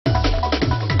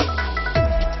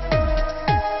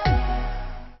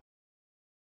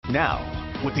Now,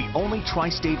 with the only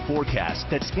tri-state forecast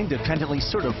that's independently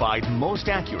certified most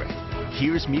accurate,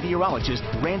 here's meteorologist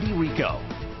Randy Rico.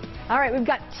 All right, we've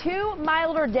got 2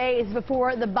 milder days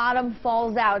before the bottom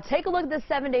falls out. Take a look at the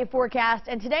 7-day forecast,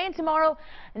 and today and tomorrow,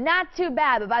 not too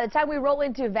bad. But by the time we roll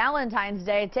into Valentine's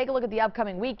Day, take a look at the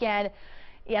upcoming weekend.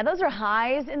 Yeah, those are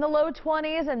highs in the low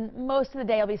 20s, and most of the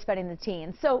day I'll be spending the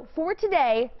teens. So for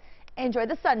today, enjoy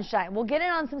the sunshine. We'll get in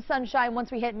on some sunshine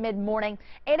once we hit mid-morning.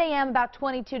 8 a.m. about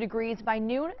 22 degrees. By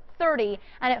noon, 30,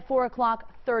 and at 4 o'clock,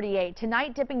 38.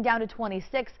 Tonight, dipping down to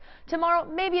 26.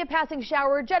 Tomorrow, maybe a passing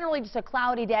shower. Generally just a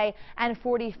cloudy day and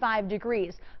 45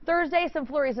 degrees. Thursday, some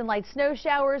flurries and light snow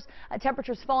showers.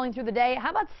 Temperatures falling through the day.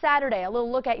 How about Saturday? A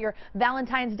little look at your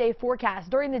Valentine's Day forecast.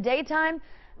 During the daytime,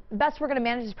 best we're going to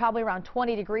manage is probably around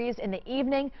 20 degrees in the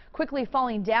evening, quickly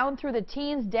falling down through the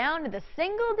teens, down to the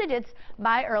single digits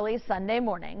by early Sunday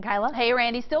morning. Kyla? Hey,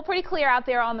 Randy, still pretty clear out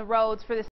there on the roads for this